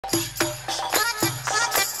बॉलीवुड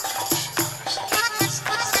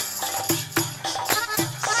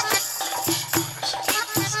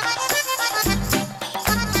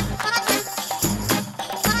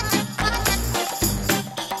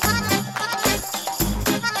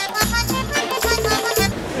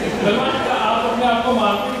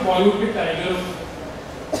के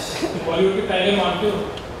टाइगर मानते हो?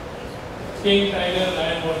 किंग टाइगर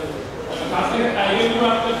लायन खास करके टाइगर की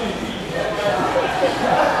बात करते हैं।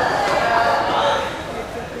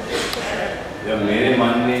 जब मेरे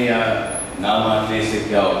मानने या ना मानने से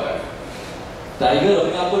क्या होता है? टाइगर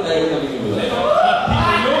अपने आप को टाइगर कभी नहीं बोला।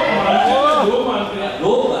 लोग मानते हैं।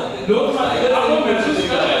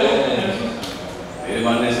 मेरे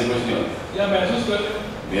मानने से कुछ नहीं होता। या महसूस करते हो?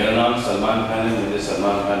 मेरा नाम सलमान खान है, मुझे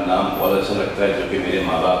सलमान खान नाम बहुत अच्छा लगता है, जो कि मेरे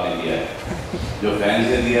माँ बाप ने दिया है, जो फैंस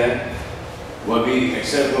ने दिया है। वो अभी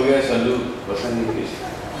एक्सेप्ट हो गया। सल्लू पसंद नहीं किसी,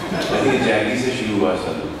 लेकिन जैकी से शुरू हुआ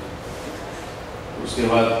सल्लू। उसके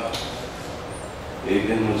बाद एक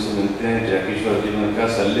दिन मुझसे मिलते हैं जैकी श्योर जी, मैंने कहा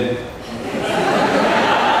सल्ले,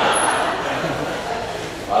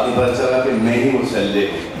 आधी बात चला कि मैं ही वो सल्ले।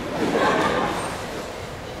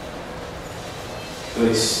 तो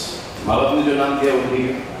इस माँ बाप ने जो नाम दिया वो ठीक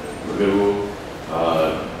है, मगर वो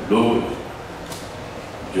लोग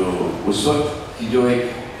जो उस वक्त की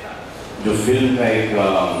जो फिल्म का एक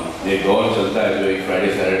दौर चलता है, जो एक फ्राइडे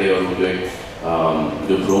सैटरडे, और वो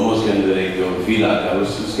जो प्रोमोस के अंदर एक जो फील आता है,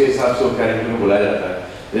 उसके हिसाब से वो कैरेक्टर को बुलाया जाता है।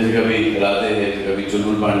 जैसे कभी राधे है, तो कभी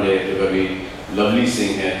चुलबुल पांडे है, तो कभी लवली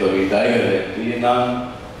सिंह है, तो कभी टाइगर है। तो ये नाम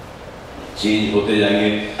चेंज होते जाएंगे,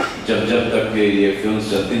 जब तक के ये फिल्म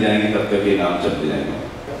चलती जाएंगी तब तक ये नाम चलते जाएंगे।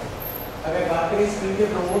 अगर बात करें इस फिल्म के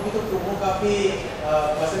प्रोमो की, तो प्रोमो काफ़ी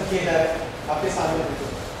पसंद किए जा रहे हैं आपके सामने।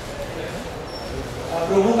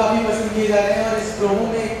 प्रोमो काफ़ी पसंद किए जा रहे हैं, और इस प्रोमो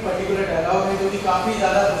में एक पर्टिकुलर डायलॉग है जो कि काफ़ी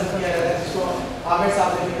ज़्यादा पसंद किया जा रहा है, जिसको आमिर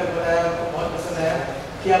साहब ने लिखकर बताया, उनको बहुत पसंद आया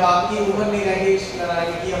कि अब आपकी उम्र नहीं रह गई इश्क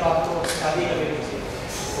कराने की, अब आपको शादी कर लेनी चाहिए।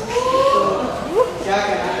 तो क्या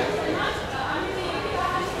कहना है?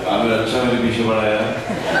 आमिर अच्छा मेरे पीछे पड़ा है।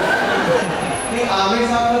 नहीं, आमिर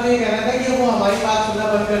साहब का तो ये कहना था कि वो हमारी बात सुनना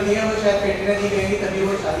बंद कर दिया, वो शायद कैटरीना जी कहेंगी तभी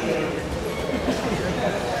वो शादी करेंगे।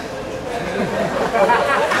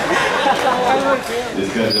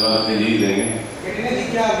 इसका जवाब तो यही देंगे। कैटरीना जी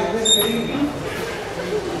क्या रिक्वेस्ट करेंगी?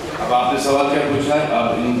 अब आपने सवाल क्या पूछा है, आप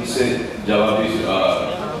इनसे जवाब भी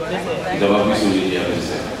सुन लीजिए आप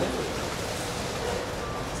इनसे।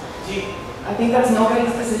 जी, I think that's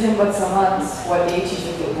nobody's decision but someone's what age he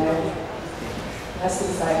should get married. Has to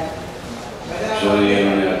decide. शोरी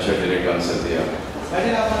उन्होंने अच्छा डायरेक्ट आंसर दिया। वैसे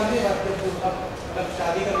आप मानते हैं अब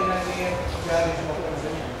शादी कर लेना चाहिए क्या?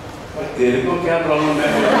 तेरे को क्या प्रॉब्लम है?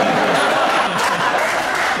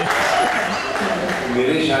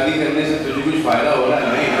 मेरे शादी करने से तुझे कुछ फायदा हो रहा है?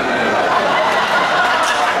 नहीं।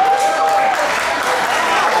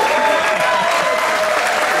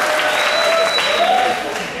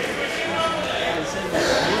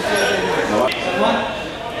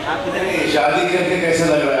 शादी करके कैसा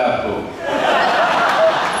लग रहा है आपको?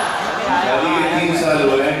 शादी के 3 साल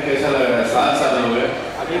हुए हैं, कैसा लग रहा है? 7 साल हो गए।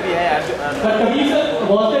 अभी भी है। But Kabir sir,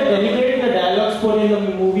 was that deliberate the dialogue spoken in the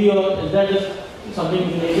movie, or is that just something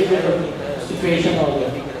related to the situation or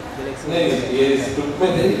what? नहीं, ये स्क्रिप्ट में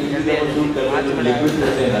थे, यूजुअली हम शूट करते हैं जो लिक्विड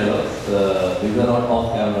रहते हैं dialogues, these are not off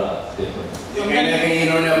camera statements। कहीं ना कहीं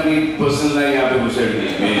इन्होंने अपनी पर्सनल लाइन यहाँ पे घुसेड़ दी।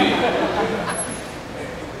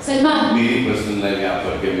 मेरी पर्सनल लाइफ यहाँ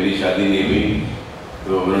पर कि मेरी शादी नहीं हुई,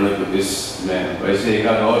 तो उन्होंने इसमें वैसे एक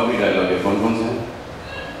आध और भी डायलॉग है। कौन से हैं?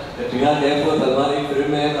 कटरीना कैफ और सलमान एक फिल्म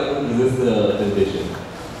में है, I couldn't resist the temptation.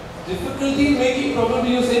 Difficulty making probably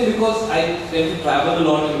you say because I tend to travel a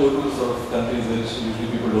lot and go to sort of countries which usually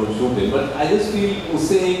people don't shoot in, but I just feel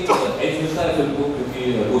उससे एक edge मिलता है film को, क्योंकि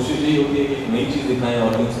कोशिश यही होती है कि एक नई चीज़ दिखाएं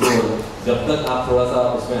ऑडियंस को, और जब तक आप थोड़ा सा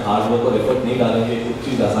उसमें हार्ड वर्क और एफर्ट नहीं डालेंगे कुछ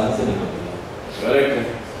चीज़ आसानी से नहीं बनेगी। करेक्ट है।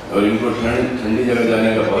 और इनको ठंडी जगह जाने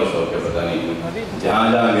का बहुत शौक है, पता नहीं जहाँ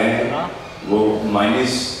गए वो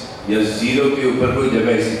माइनस या 0 के ऊपर कोई जगह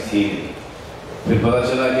ऐसी थी नहीं। फिर पता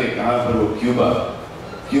चला कि कहाँ पर वो क्यूबा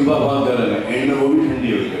बहुत गर्म है, एंड में वो भी ठंडी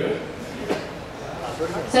हो गई।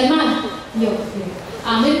 सलमान,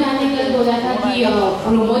 आमिर खान ने कल बोला था कि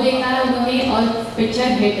प्रोमो देखा है उन्होंने और पिक्चर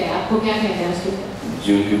हिट है, आपको क्या कहना है उसके?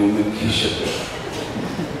 जी उनके मुंह में घी शब्द है।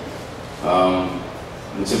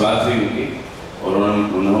 उनसे बात हुई उनकी, और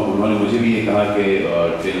उन्होंने मुझे भी ये कहा कि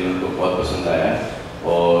ट्रेलर उनको बहुत पसंद आया है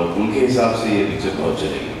और उनके हिसाब से ये पिक्चर बहुत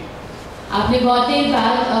चलेगी। आपने बहुत देर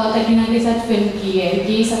बाद कटरीना के साथ फिल्म की है,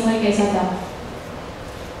 ये सफर कैसा था?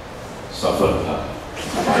 सफर था।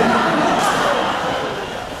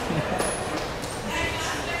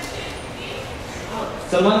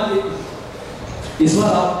 सलमान, इस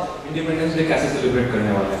बार आप इंडिपेंडेंस डे कैसे सेलिब्रेट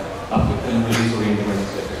करने वाले हैं? आपकी फिल्म रिलीज हुई इंडिपेंडेंस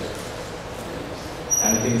डे पे,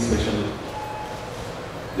 एनीथिंग स्पेशल?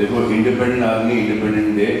 देखो, इंडिपेंडेंट आदमी इंडिपेंडेंट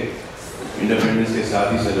डे इंडिपेंडेंस के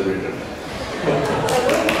साथ ही सेलिब्रेट करता है।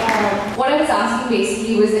 What I was asking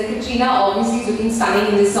basically was that Katrina obviously is looking stunning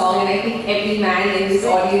in this song, and I think every man in this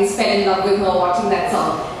audience fell in love with her watching that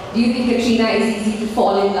song. Do you think Katrina is easy to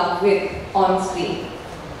fall in love with on screen?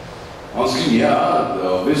 On screen,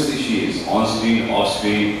 yeah, obviously she is. On screen, off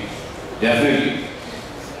screen, definitely.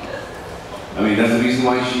 I mean, that's the reason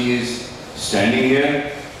why she is standing here,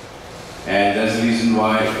 and that's the reason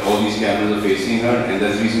why all these cameras are facing her, and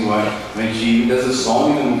that's the reason why when she does a song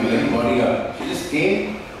in the movie like Bodyguard, she just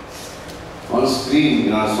came on screen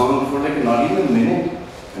in our song for like not even a minute,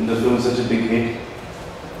 and the film is such a big hit.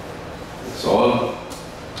 It's all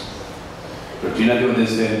Katrina did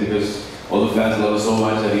this there because all the fans love her so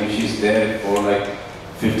much that even she's there for like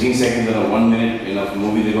 15 seconds or 1 minute in a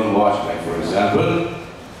movie they're going to watch. Like for example,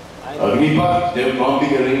 Agnipath, they will probably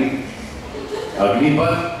be getting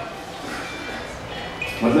Agnipath.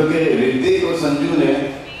 मतलब कि ऋतिक और संजू ने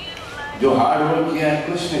जो hard work किया है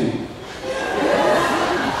कुछ नहीं,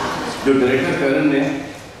 जो डायरेक्टर करण ने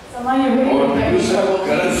और प्रोड्यूसर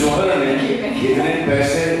करण जौहर ने इतने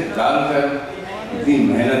पैसे डालकर इतनी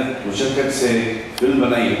मेहनत मुशक्कत से फिल्म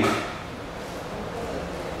बनाई है।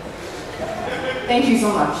 Thank you so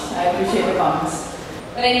much. I appreciate the comments.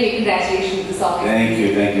 But anyway, congratulations with the song.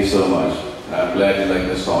 Thank you so much. I'm glad you like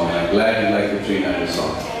the song, and I'm glad you like Katrina in the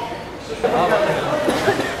song.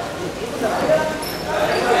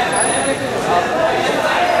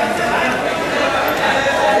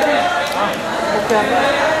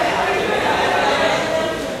 Okay.